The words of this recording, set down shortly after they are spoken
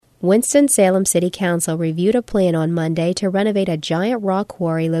Winston-Salem City Council reviewed a plan on Monday to renovate a giant rock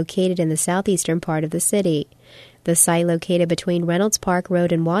quarry located in the southeastern part of the city. The site, located between Reynolds Park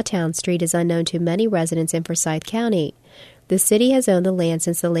Road and Waughtown Street, is unknown to many residents in Forsyth County. The city has owned the land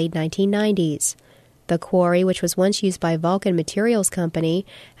since the late 1990s. The quarry, which was once used by Vulcan Materials Company,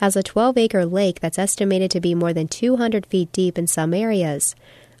 has a 12-acre lake that's estimated to be more than 200 feet deep in some areas.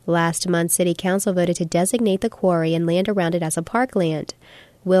 Last month, City Council voted to designate the quarry and land around it as a parkland.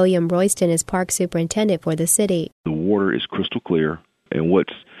 William Royston is park superintendent for the city. The water is crystal clear, and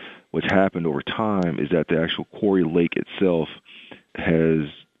what's happened over time is that the actual quarry lake itself has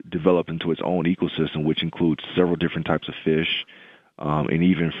developed into its own ecosystem, which includes several different types of fish and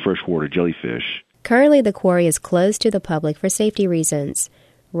even freshwater jellyfish. Currently, the quarry is closed to the public for safety reasons.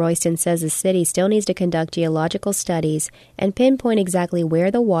 Royston says the city still needs to conduct geological studies and pinpoint exactly where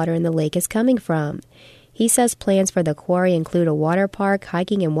the water in the lake is coming from. He says plans for the quarry include a water park,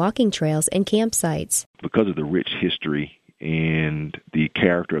 hiking and walking trails, and campsites. Because of the rich history and the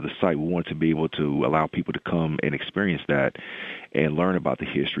character of the site, we want to be able to allow people to come and experience that and learn about the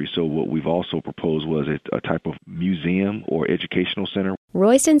history. So what we've also proposed was a type of museum or educational center.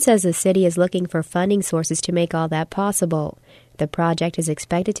 Royston says the city is looking for funding sources to make all that possible. The project is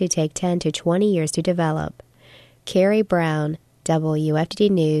expected to take 10 to 20 years to develop. Carrie Brown, WFDD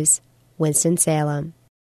News, Winston-Salem.